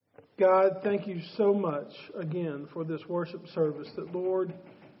God, thank you so much again for this worship service that, Lord,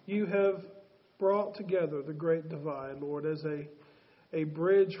 you have brought together the great divide, Lord, as a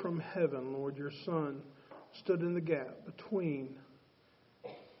bridge from heaven. Lord, your Son stood in the gap between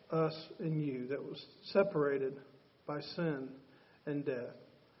us and you that was separated by sin and death.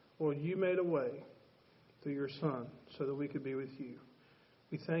 Lord, you made a way through your Son so that we could be with you.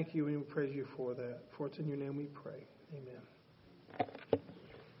 We thank you and we praise you for that. For it's in your name we pray. Amen.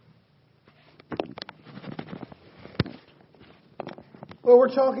 Well,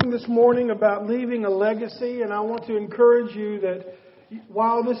 we're talking this morning about leaving a legacy, and I want to encourage you that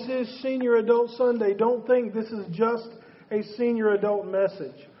while this is Senior Adult Sunday, don't think this is just a senior adult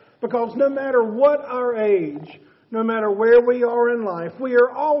message. Because no matter what our age, no matter where we are in life, we are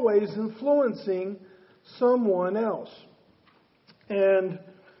always influencing someone else. And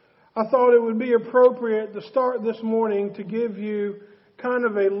I thought it would be appropriate to start this morning to give you kind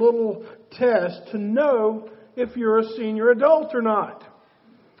of a little test to know if you're a senior adult or not.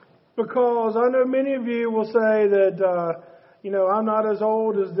 Because I know many of you will say that, I'm not as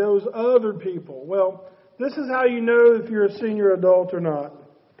old as those other people. Well, this is how you know if you're a senior adult or not.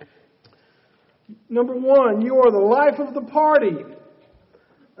 Number one, you are the life of the party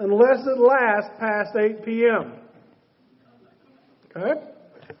unless it lasts past 8 p.m. Okay?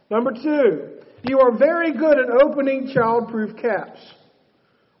 Number two, you are very good at opening child-proof caps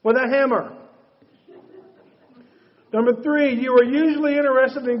with a hammer. Number three, you are usually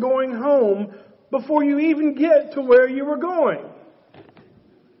interested in going home before you even get to where you were going.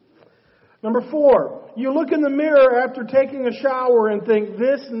 Number four, you look in the mirror after taking a shower and think,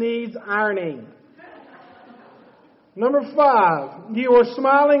 this needs ironing. Number five, you are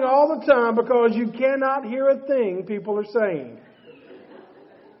smiling all the time because you cannot hear a thing people are saying.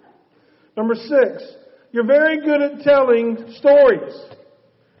 Number six, you're very good at telling stories.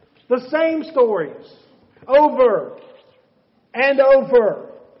 The same stories. Over and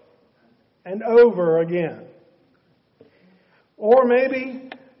over and over again. Or maybe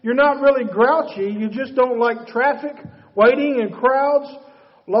you're not really grouchy. You just don't like traffic, waiting in crowds,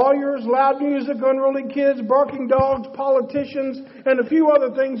 lawyers, loud music, unruly kids, barking dogs, politicians, and a few other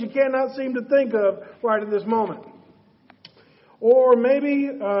things you cannot seem to think of right at this moment. Or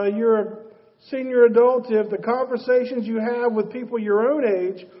maybe you're a senior adult if the conversations you have with people your own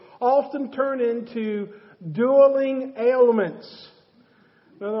age often turn into dueling ailments.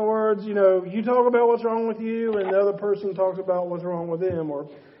 In other words, you talk about what's wrong with you and the other person talks about what's wrong with them. Or,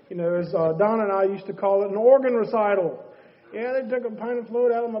 as Don and I used to call it, an organ recital. Yeah, they took a pint of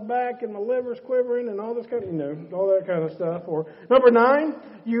fluid out of my back and my liver's quivering and all this kind of, all that kind of stuff. Or number 9,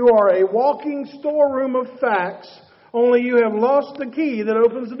 you are a walking storeroom of facts, only you have lost the key that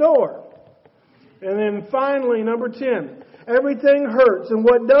opens the door. And then finally, number 10, everything hurts, and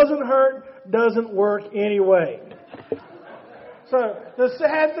what doesn't hurt doesn't work anyway. So the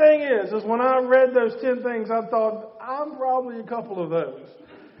sad thing is when I read those 10 things, I thought, I'm probably a couple of those.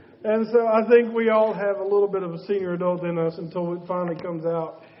 And so I think we all have a little bit of a senior adult in us until it finally comes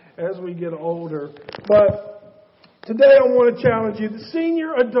out as we get older. But today I want to challenge you. The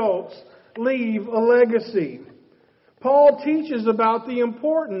senior adults leave a legacy. Paul teaches about the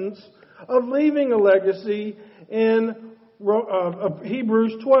importance of leaving a legacy in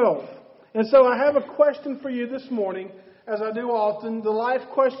Hebrews 12. And so I have a question for you this morning, as I do often. The life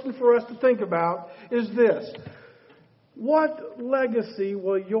question for us to think about is this. What legacy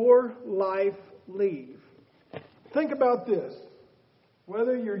will your life leave? Think about this.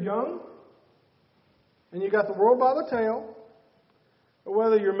 Whether you're young and you got the world by the tail, or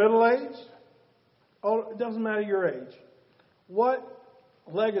whether you're middle-aged, it doesn't matter your age. What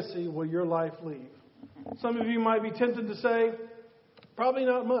legacy will your life leave? Some of you might be tempted to say, probably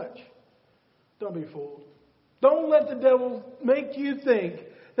not much. Don't be fooled. Don't let the devil make you think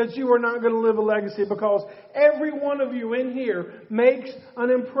that you are not going to live a legacy, because every one of you in here makes an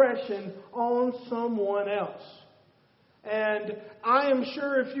impression on someone else. And I am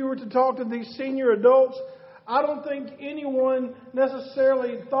sure if you were to talk to these senior adults, I don't think anyone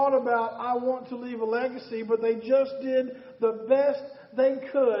necessarily thought about, I want to leave a legacy, but they just did the best they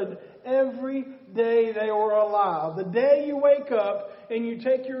could every day they were alive. The day you wake up and you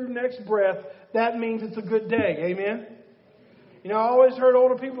take your next breath, that means it's a good day. Amen? I always heard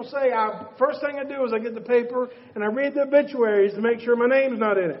older people say, first thing I do is I get the paper and I read the obituaries to make sure my name's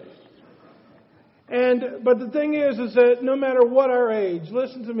not in it. But the thing is that no matter what our age,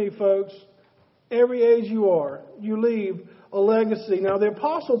 listen to me, folks, every age you are, you leave a legacy. Now, the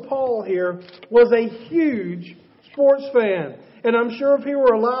Apostle Paul here was a huge sports fan. And I'm sure if he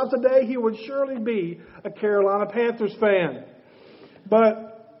were alive today, he would surely be a Carolina Panthers fan. But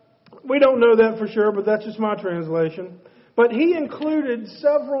We don't know that for sure, but that's just my translation. But he included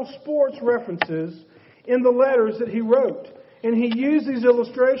several sports references in the letters that he wrote. And he used these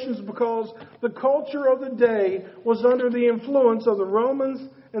illustrations because the culture of the day was under the influence of the Romans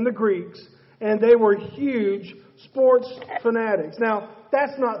and the Greeks, and they were huge sports fanatics. Now,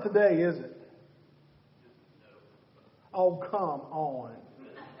 that's not today, is it? Oh, come on.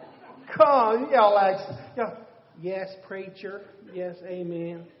 Come, y'all, yes, preacher. Yes,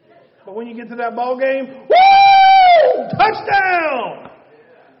 amen. But when you get to that ball game, woo! Touchdown!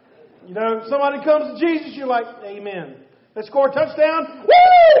 You know, somebody comes to Jesus, you're like, amen. They score a touchdown,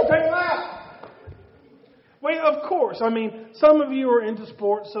 woo! Take it out! Well, of course, I mean, some of you are into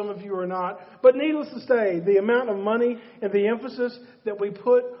sports, some of you are not. But needless to say, the amount of money and the emphasis that we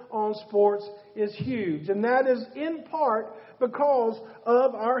put on sports is huge. And that is in part because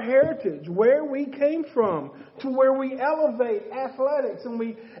of our heritage, where we came from, to where we elevate athletics and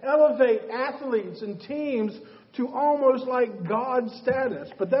we elevate athletes and teams to almost like God status.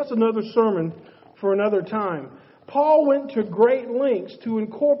 But that's another sermon for another time. Paul went to great lengths to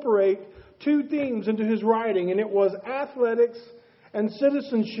incorporate two themes into his writing, and it was athletics and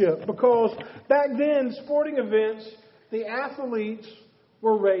citizenship, because back then, sporting events, the athletes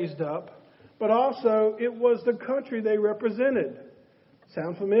were raised up, but also it was the country they represented.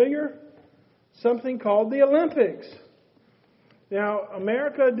 Sound familiar? Something called the Olympics. Now,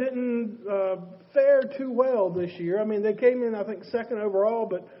 America didn't fare too well this year. I mean, they came in, I think, second overall,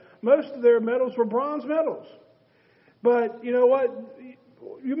 but most of their medals were bronze medals. But you know what?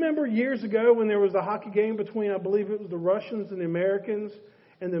 You remember years ago when there was a hockey game between, I believe it was the Russians and the Americans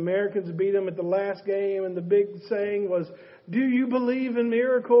beat them at the last game, and the big saying was, "Do you believe in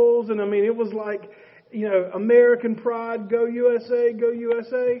miracles?" And I mean, it was like, you know, American pride, go USA, go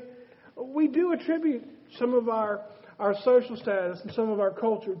USA. We do attribute some of our social status and some of our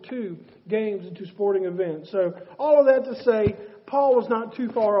culture to games and to sporting events. So all of that to say, Paul was not too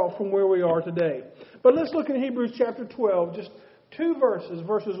far off from where we are today. But let's look in Hebrews chapter 12, just two verses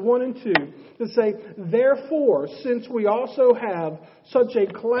 1 and 2, that say, "Therefore, since we also have such a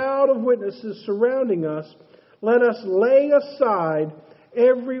cloud of witnesses surrounding us, let us lay aside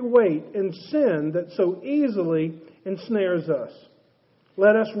every weight and sin that so easily ensnares us.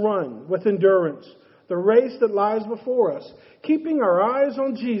 Let us run with endurance the race that lies before us, keeping our eyes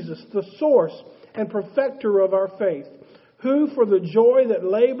on Jesus, the source and perfecter of our faith, who for the joy that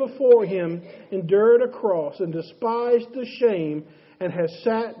lay before him endured a cross and despised the shame and has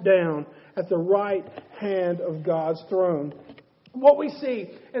sat down at the right hand of God's throne." What we see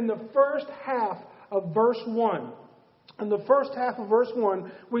in the first half of verse 1,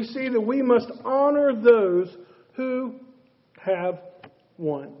 we see that we must honor those who have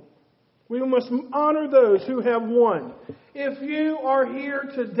won. We must honor those who have won. If you are here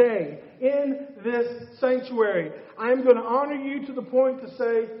today in this sanctuary, I'm going to honor you to the point to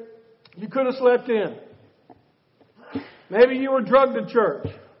say you could have slept in. Maybe you were drugged to church.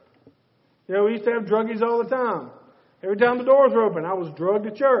 You know, we used to have druggies all the time. Every time the doors were open, I was drugged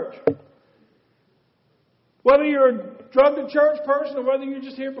to church. Whether you're a drugged to church person or whether you're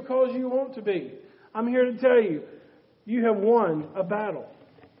just here because you want to be, I'm here to tell you, you have won a battle.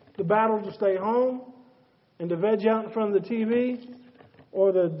 The battle to stay home and to veg out in front of the TV,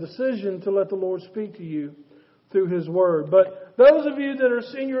 or the decision to let the Lord speak to you through His Word. But those of you that are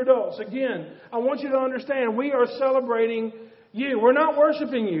senior adults, again, I want you to understand, we are celebrating you. We're not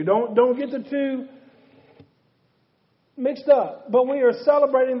worshiping you. Don't get the two mixed up. But we are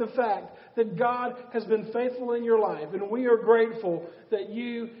celebrating the fact that God has been faithful in your life. And we are grateful that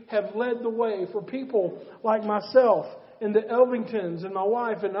you have led the way for people like myself and the Elvingtons and my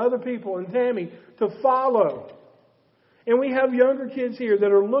wife and other people and Tammy to follow. And we have younger kids here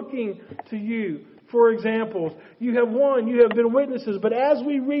that are looking to you for examples. You have won, you have been witnesses. But as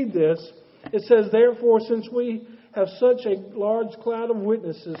we read this, it says, "Therefore, since we have such a large cloud of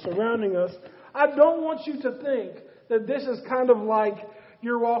witnesses surrounding us," I don't want you to think that this is kind of like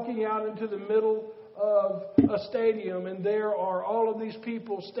you're walking out into the middle of a stadium and there are all of these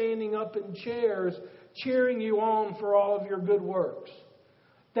people standing up in chairs cheering you on for all of your good works.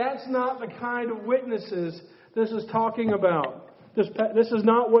 That's not the kind of witnesses this is talking about. This is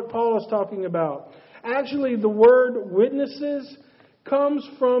not what Paul is talking about. Actually, the word witnesses comes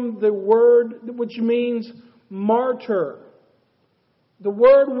from the word which means martyr. The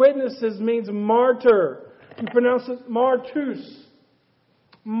word witnesses means martyr. You pronounce it martus.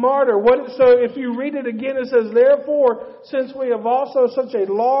 Martyr. So if you read it again, it says, "Therefore, since we have also such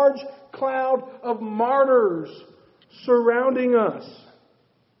a large cloud of martyrs surrounding us."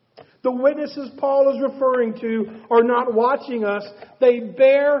 The witnesses Paul is referring to are not watching us. They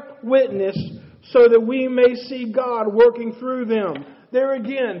bear witness so that we may see God working through them. There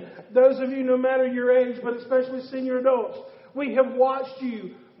again, those of you, no matter your age, but especially senior adults, we have watched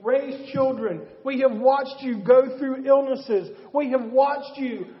you raise children. We have watched you go through illnesses. We have watched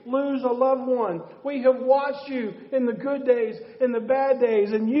you lose a loved one. We have watched you in the good days, in the bad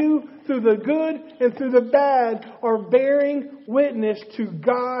days. And you, through the good and through the bad, are bearing witness to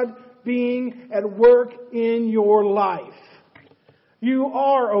God being at work in your life. You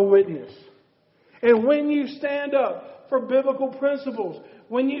are a witness. And when you stand up for biblical principles,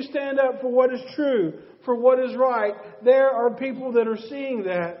 when you stand up for what is true, for what is right, there are people that are seeing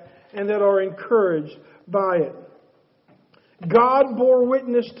that and that are encouraged by it. God bore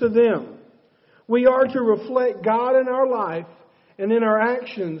witness to them. We are to reflect God in our life and in our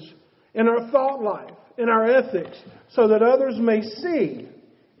actions, in our thought life, in our ethics, so that others may see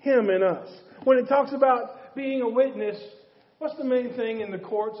Him in us. When it talks about being a witness, what's the main thing in the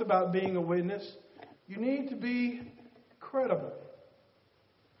courts about being a witness? You need to be credible.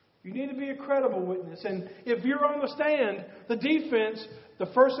 You need to be a credible witness. And if you're on the stand, the defense, the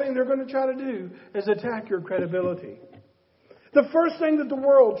first thing they're going to try to do is attack your credibility. The first thing that the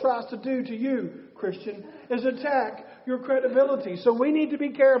world tries to do to you, Christian, is attack your credibility. So we need to be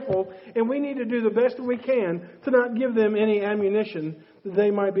careful, and we need to do the best we can to not give them any ammunition that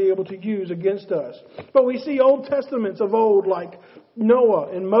they might be able to use against us. But we see Old Testaments of old like Noah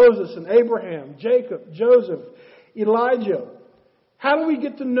and Moses and Abraham, Jacob, Joseph, Elijah. How do we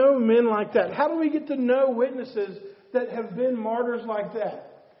get to know men like that? How do we get to know witnesses that have been martyrs like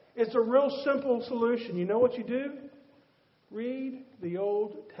that? It's a real simple solution. You know what you do? Read the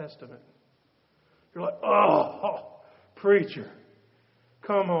Old Testament. You're like, oh, preacher,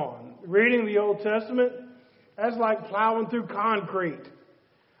 come on. Reading the Old Testament, that's like plowing through concrete.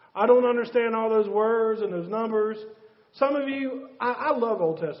 I don't understand all those words and those numbers. Some of you, I love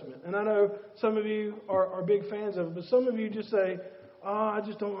Old Testament, and I know some of you are big fans of it, but some of you just say, I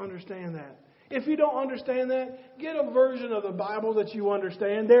just don't understand that. If you don't understand that, get a version of the Bible that you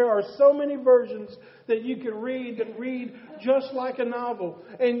understand. There are so many versions that you can read that read just like a novel.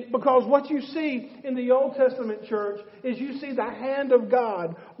 And because what you see in the Old Testament church is you see the hand of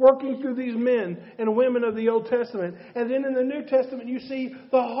God working through these men and women of the Old Testament. And then in the New Testament, you see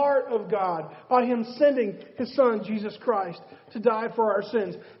the heart of God by Him sending His Son, Jesus Christ, to die for our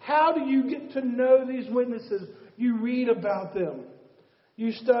sins. How do you get to know these witnesses? You read about them.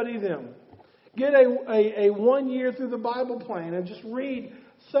 You study them. Get a 1 year through the Bible plan and just read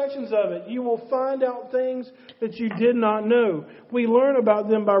sections of it. You will find out things that you did not know. We learn about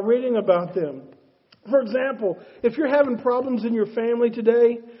them by reading about them. For example, if you're having problems in your family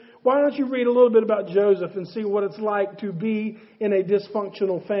today, why don't you read a little bit about Joseph and see what it's like to be in a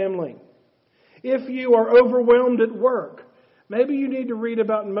dysfunctional family? If you are overwhelmed at work, maybe you need to read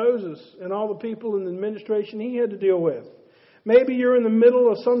about Moses and all the people in the administration he had to deal with. Maybe you're in the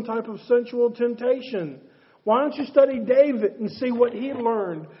middle of some type of sensual temptation. Why don't you study David and see what he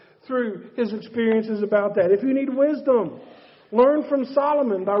learned through his experiences about that? If you need wisdom, learn from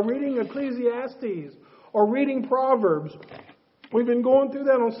Solomon by reading Ecclesiastes or reading Proverbs. We've been going through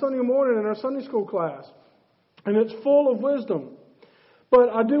that on Sunday morning in our Sunday school class, and it's full of wisdom. But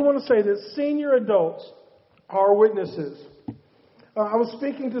I do want to say that senior adults are witnesses. I was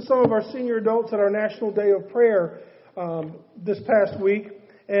speaking to some of our senior adults at our National Day of Prayer this past week,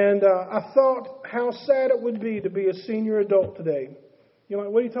 and I thought how sad it would be to be a senior adult today. You're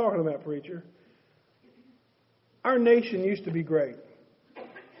like, what are you talking about, preacher? Our nation used to be great.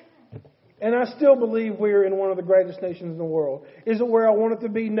 And I still believe we're in one of the greatest nations in the world. Is it where I want it to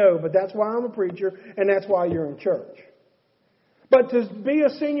be? No, but that's why I'm a preacher, and that's why you're in church. But to be a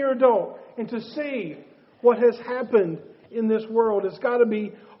senior adult and to see what has happened in this world, it's got to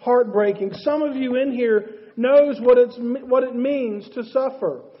be heartbreaking. Some of you in here knows what it means to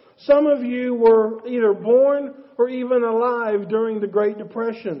suffer. Some of you were either born or even alive during the Great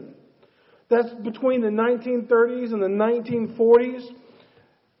Depression. That's between the 1930s and the 1940s.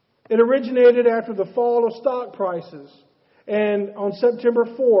 It originated after the fall of stock prices. And on September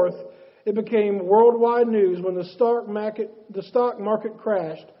 4th, it became worldwide news when the stock market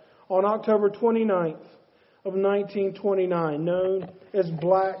crashed on October 29th of 1929, known as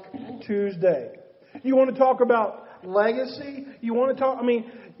Black Tuesday. You want to talk about legacy? You want to talk,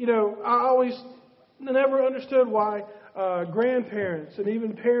 I always never understood why grandparents and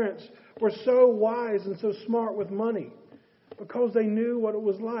even parents were so wise and so smart with money. Because they knew what it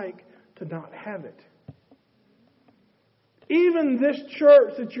was like to not have it. Even this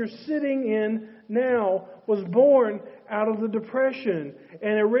church that you're sitting in now was born out of the Depression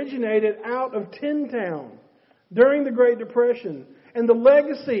and originated out of Tin Town during the Great Depression. And the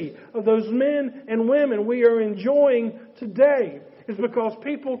legacy of those men and women we are enjoying today is because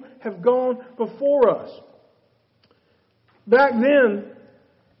people have gone before us. Back then,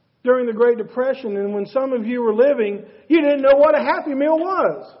 during the Great Depression, and when some of you were living, you didn't know what a Happy Meal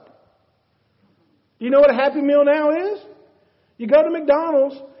was. Do you know what a Happy Meal now is? You go to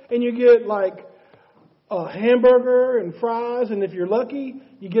McDonald's and you get like a hamburger and fries, and if you're lucky,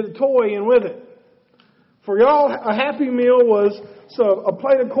 you get a toy in with it. For y'all, a Happy Meal was a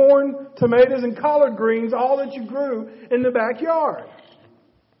plate of corn, tomatoes, and collard greens, all that you grew in the backyard.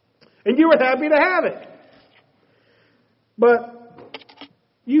 And you were happy to have it. But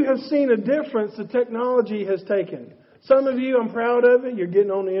you have seen a difference the technology has taken. Some of you, I'm proud of it, you're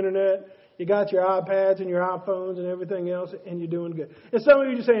getting on the internet. You got your iPads and your iPhones and everything else, and you're doing good. And some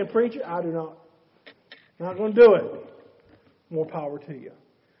of you are saying, preacher, I do not. I'm not going to do it. More power to you.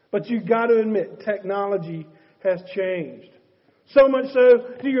 But you've got to admit, technology has changed. So much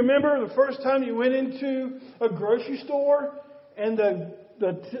so, do you remember the first time you went into a grocery store and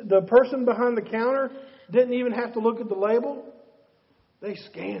the person behind the counter didn't even have to look at the label? They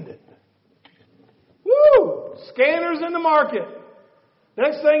scanned it. Woo! Scanners in the market.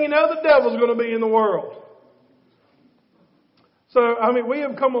 Next thing you know, the devil's going to be in the world. So, we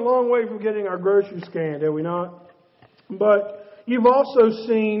have come a long way from getting our groceries scanned, have we not? But you've also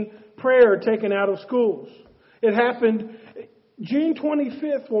seen prayer taken out of schools. It happened, June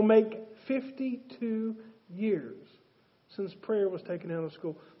 25th will make 52 years since prayer was taken out of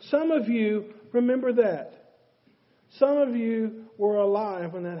school. Some of you remember that. Some of you were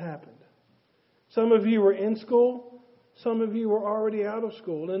alive when that happened. Some of you were in school. Some of you were already out of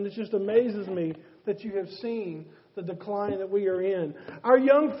school. And it just amazes me that you have seen the decline that we are in. Our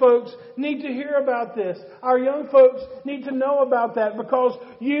young folks need to hear about this. Our young folks need to know about that, because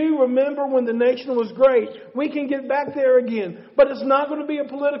you remember when the nation was great. We can get back there again. But it's not going to be a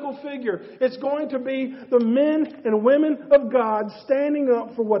political figure. It's going to be the men and women of God standing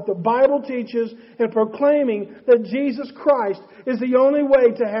up for what the Bible teaches and proclaiming that Jesus Christ is the only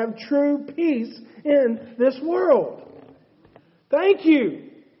way to have true peace in this world. Thank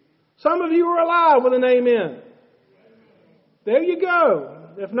you. Some of you are alive with an amen. There you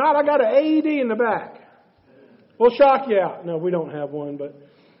go. If not, I got an AED in the back. We'll shock you out. No, we don't have one, but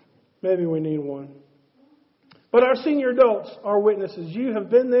maybe we need one. But our senior adults are witnesses. You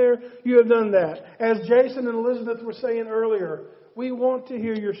have been there. You have done that. As Jason and Elizabeth were saying earlier, we want to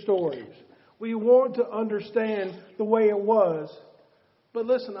hear your stories. We want to understand the way it was. But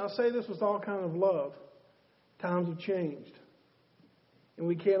listen, I'll say this with all kind of love. Times have changed. And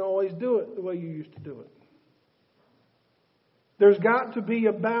we can't always do it the way you used to do it. There's got to be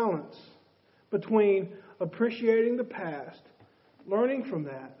a balance between appreciating the past, learning from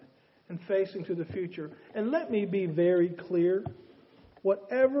that, and facing to the future. And let me be very clear.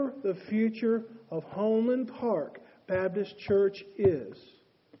 Whatever the future of Homeland Park Baptist Church is,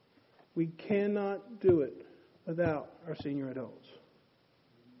 we cannot do it without our senior adults.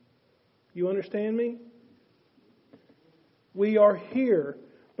 You understand me? We are here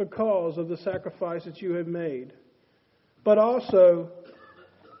because of the sacrifice that you have made. But also,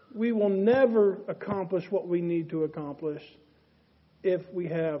 we will never accomplish what we need to accomplish if we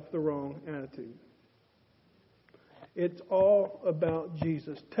have the wrong attitude. It's all about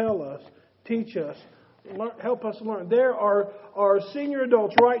Jesus. Tell us, teach us, help us learn. There are senior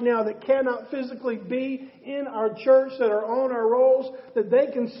adults right now that cannot physically be in our church, that are on our rolls, that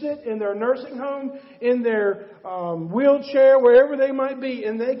they can sit in their nursing home, in their wheelchair, wherever they might be,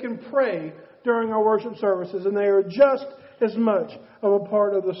 and they can pray during our worship services, and they are just as much of a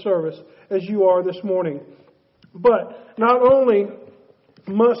part of the service as you are this morning. But not only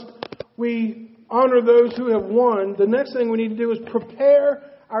must we honor those who have won, the next thing we need to do is prepare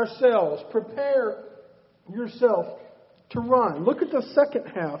ourselves. Prepare yourself to run. Look at the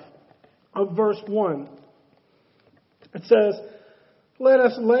second half of verse 1. It says, "Let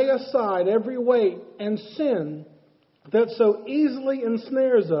us lay aside every weight and sin that so easily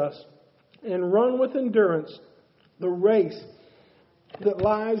ensnares us, and run with endurance the race that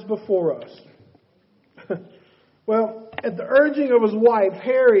lies before us." Well, at the urging of his wife,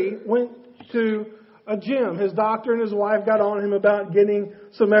 Harry went to a gym. His doctor and his wife got on him about getting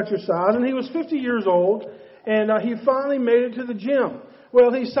some exercise, and he was 50 years old, and he finally made it to the gym.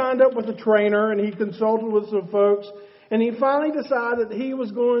 Well, he signed up with a trainer, and he consulted with some folks, and he finally decided that he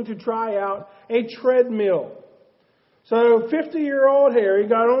was going to try out a treadmill. So 50-year-old Harry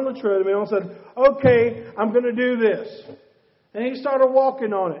got on the treadmill and said, "Okay, I'm going to do this." And he started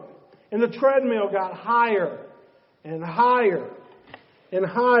walking on it. And the treadmill got higher and higher and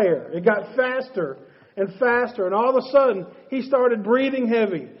higher. It got faster and faster. And all of a sudden, he started breathing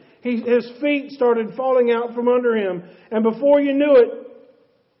heavy. His feet started falling out from under him. And before you knew it,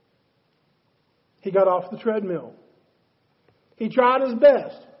 he got off the treadmill. He tried his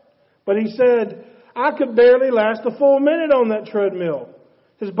best. But he said, I could barely last a full minute on that treadmill.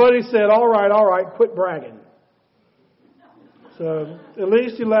 His buddy said, all right, quit bragging. So at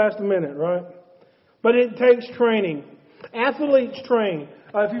least he lasts a minute, right? But it takes training. Athletes train.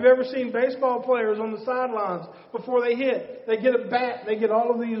 If you've ever seen baseball players on the sidelines, before they hit, they get a bat, they get all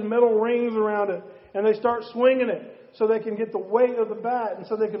of these metal rings around it, and they start swinging it so they can get the weight of the bat, and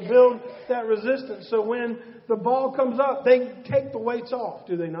so they can build that resistance. So when the ball comes up, they take the weights off,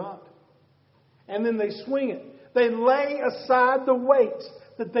 do they not? And then they swing it. They lay aside the weights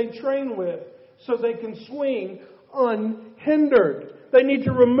that they train with so they can swing unhindered. They need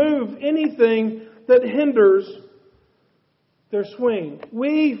to remove anything that hinders their swing.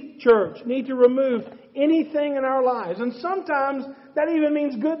 We, church, need to remove anything in our lives. And sometimes that even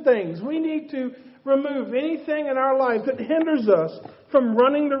means good things. We need to remove anything in our life that hinders us from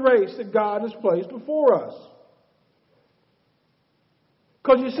running the race that God has placed before us.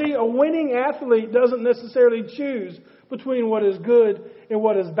 Because you see, a winning athlete doesn't necessarily choose between what is good and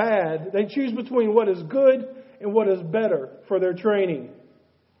what is bad. They choose between what is good and what is better for their training.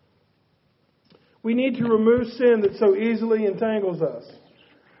 We need to remove sin that so easily entangles us.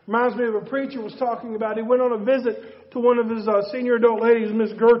 Reminds me of a preacher was talking about, he went on a visit to one of his senior adult ladies,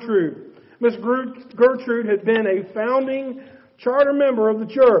 Miss Gertrude. Miss Gertrude had been a founding charter member of the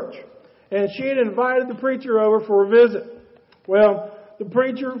church, and she had invited the preacher over for a visit. Well, the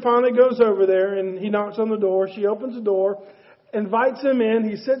preacher finally goes over there and he knocks on the door. She opens the door, invites him in.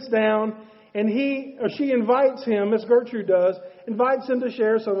 He sits down and she invites him, Miss Gertrude does, invites him to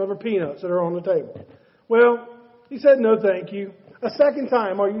share some of her peanuts that are on the table. Well, he said, no, thank you. A second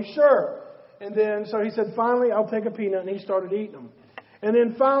time, are you sure? And then, so he said, finally, I'll take a peanut, and he started eating them. And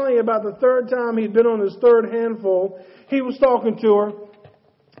then finally, about the third time he'd been on his third handful, he was talking to her,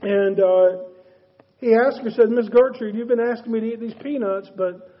 and he asked her, said, Miss Gertrude, you've been asking me to eat these peanuts,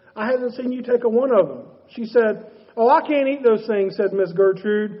 but I haven't seen you take a one of them. She said, oh, I can't eat those things, said Miss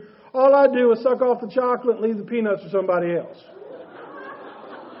Gertrude. All I do is suck off the chocolate and leave the peanuts for somebody else.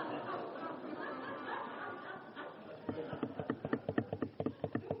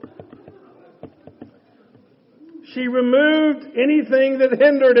 She removed anything that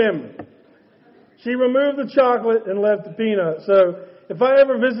hindered him. She removed the chocolate and left the peanuts. So if I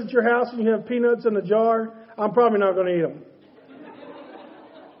ever visit your house and you have peanuts in a jar, I'm probably not going to eat them.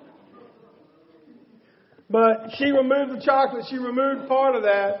 But she removed the chocolate. She removed part of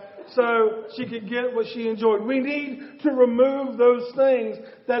that so she could get what she enjoyed. We need to remove those things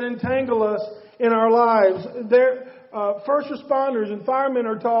that entangle us in our lives. First responders and firemen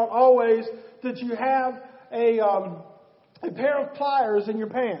are taught always that you have a pair of pliers in your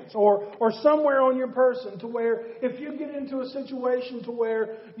pants or somewhere on your person to where if you get into a situation to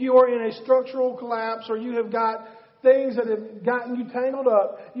where you are in a structural collapse or you have got things that have gotten you tangled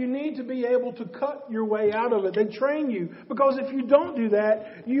up, you need to be able to cut your way out of it. They train you because if you don't do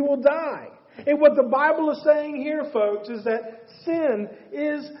that, you will die. And what the Bible is saying here, folks, is that sin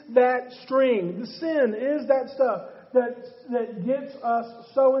is that string. The sin is that stuff that gets us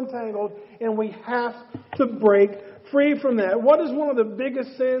so entangled, and we have to break free from that. What is one of the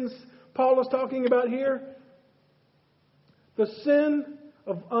biggest sins Paul is talking about here? The sin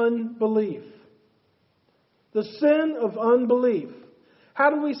of unbelief. The sin of unbelief. How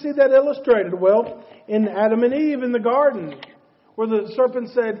do we see that illustrated? Well, in Adam and Eve in the garden, where the serpent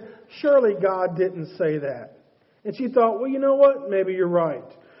said, surely God didn't say that. And she thought, well, you know what? Maybe you're right.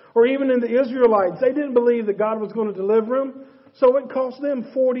 Or even in the Israelites, they didn't believe that God was going to deliver them, so it cost them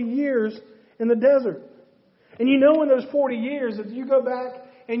 40 years in the desert. And you know in those 40 years, if you go back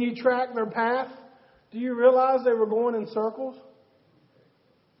and you track their path, do you realize they were going in circles?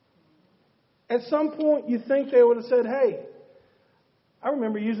 At some point, you think they would have said, hey, I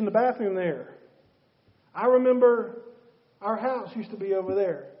remember using the bathroom there. I remember our house used to be over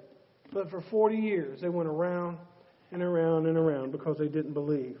there. But for 40 years, they went around and around and around because they didn't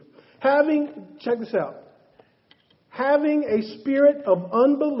believe. Check this out. Having a spirit of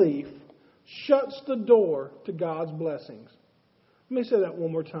unbelief shuts the door to God's blessings. Let me say that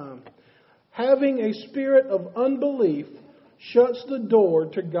one more time. Having a spirit of unbelief shuts the door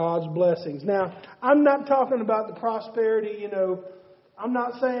to God's blessings. Now, I'm not talking about the prosperity, I'm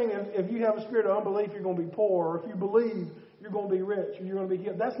not saying if you have a spirit of unbelief, you're going to be poor, or if you believe, you're going to be rich, or you're going to be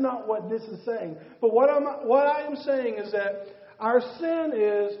healed. That's not what this is saying. But what I am saying is that our sin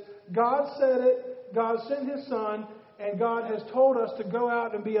is God said it. God sent His Son. And God has told us to go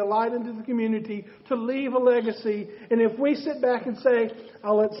out and be a light into the community, to leave a legacy. And if we sit back and say,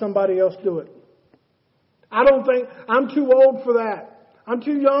 I'll let somebody else do it. I don't think, I'm too old for that. I'm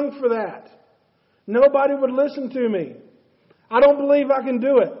too young for that. Nobody would listen to me. I don't believe I can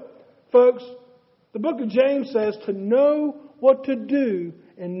do it. Folks, the book of James says to know what to do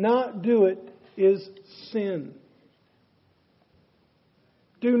and not do it is sin.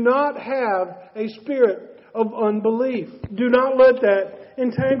 Do not have a spirit of unbelief. Do not let that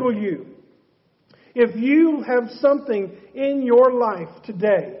entangle you. If you have something in your life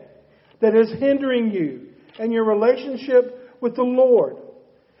today that is hindering you and your relationship with the Lord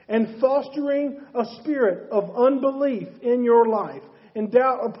and fostering a spirit of unbelief in your life and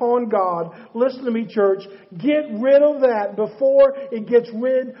doubt upon God, listen to me, church, get rid of that before it gets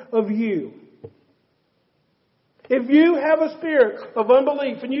rid of you. If you have a spirit of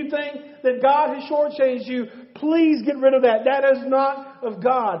unbelief and you think that God has shortchanged you, please get rid of that. That is not of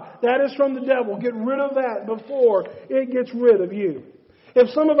God. That is from the devil. Get rid of that before it gets rid of you. If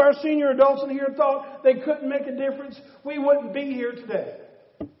some of our senior adults in here thought they couldn't make a difference, we wouldn't be here today.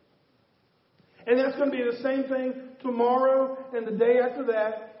 And that's going to be the same thing tomorrow and the day after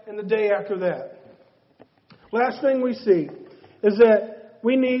that and the day after that. Last thing we see is that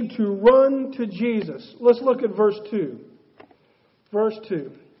we need to run to Jesus. Let's look at verse 2. Verse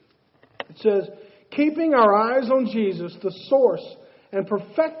 2. It says, keeping our eyes on Jesus, the source and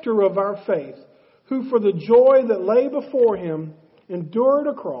perfecter of our faith, who for the joy that lay before Him endured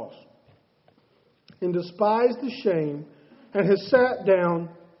a cross and despised the shame and has sat down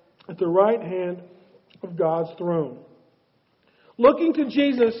at the right hand of God's throne. Looking to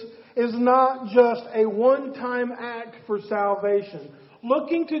Jesus is not just a one-time act for salvation.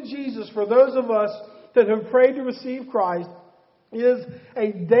 Looking to Jesus for those of us that have prayed to receive Christ is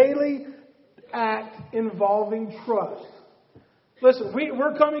a daily act involving trust. Listen,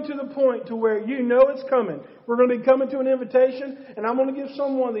 we're coming to the point to where you know it's coming. We're going to be coming to an invitation, and I'm going to give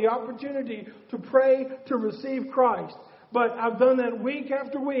someone the opportunity to pray to receive Christ. But I've done that week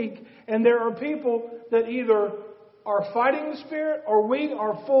after week, and there are people that either are fighting the Spirit or we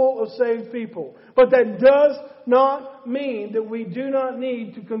are full of saved people. But that does not mean that we do not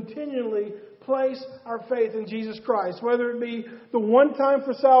need to continually place our faith in Jesus Christ, whether it be the one time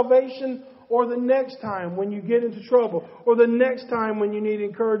for salvation or the next time when you get into trouble, or the next time when you need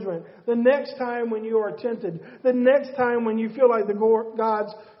encouragement, the next time when you are tempted, the next time when you feel like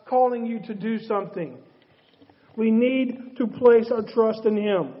God's calling you to do something. We need to place our trust in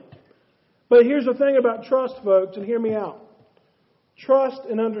Him. But here's the thing about trust, folks, and hear me out. Trust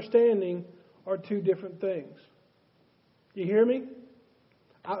and understanding are two different things. You hear me?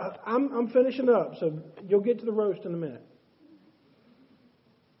 I'm finishing up, so you'll get to the roast in a minute.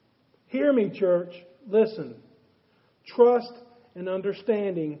 Hear me, church. Listen. Trust and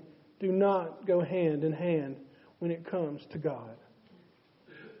understanding do not go hand in hand when it comes to God.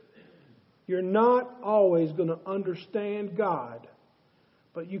 You're not always going to understand God,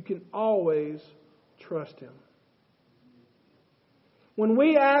 but you can always trust Him. When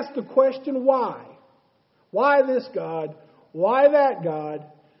we ask the question why this God, why that God,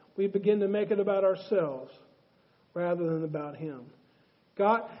 we begin to make it about ourselves rather than about Him.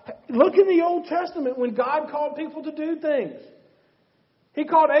 God, look in the Old Testament when God called people to do things. He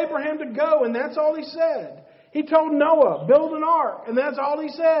called Abraham to go, and that's all He said. He told Noah, build an ark, and that's all He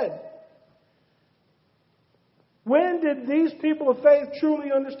said. When did these people of faith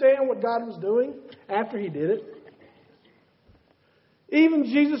truly understand what God was doing? After He did it. Even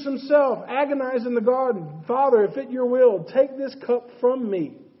Jesus Himself agonized in the garden, Father, if it your will, take this cup from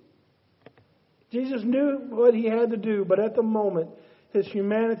me. Jesus knew what He had to do, but at the moment, His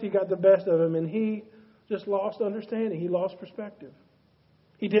humanity got the best of Him, and He just lost understanding. He lost perspective.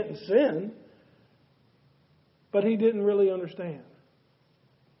 He didn't sin, but He didn't really understand.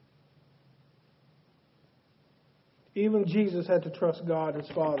 Even Jesus had to trust God, His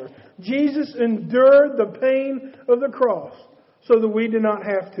Father. Jesus endured the pain of the cross so that we did not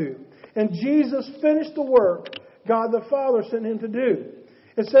have to. And Jesus finished the work God the Father sent Him to do.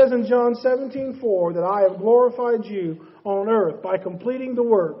 It says in John 17:4 that I have glorified you on earth by completing the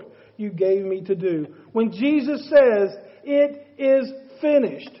work you gave me to do. When Jesus says, it is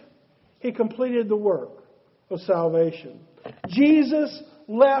finished, He completed the work of salvation. Jesus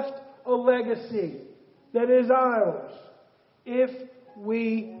left a legacy that is ours if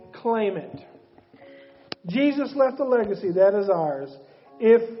we claim it. Jesus left a legacy that is ours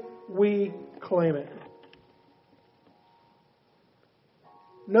if we claim it.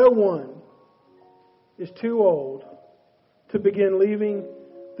 No one is too old to begin leaving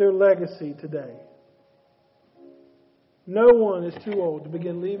the their legacy today. No one is too old to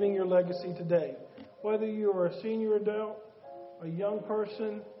begin leaving your legacy today. Whether you are a senior adult, a young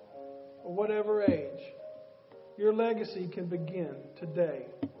person, or whatever age, your legacy can begin today.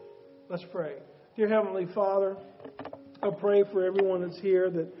 Let's pray. Dear Heavenly Father, I pray for everyone that's here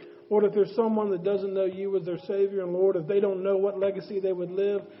that, Lord, if there's someone that doesn't know you as their Savior, and Lord, if they don't know what legacy they would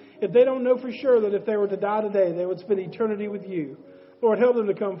live, if they don't know for sure that if they were to die today, they would spend eternity with you, Lord, help them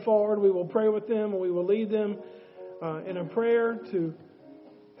to come forward. We will pray with them, and we will lead them in a prayer to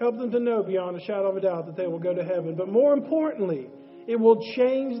help them to know beyond a shadow of a doubt that they will go to heaven. But more importantly, it will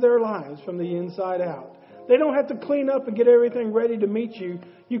change their lives from the inside out. They don't have to clean up and get everything ready to meet you.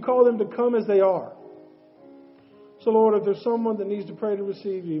 You call them to come as they are. So, Lord, if there's someone that needs to pray to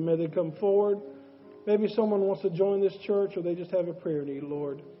receive you, may they come forward. Maybe someone wants to join this church, or they just have a prayer need,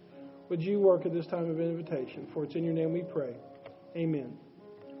 Lord. Would you work at this time of invitation? For it's in your name we pray. Amen.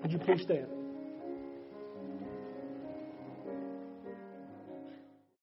 Would you please stand?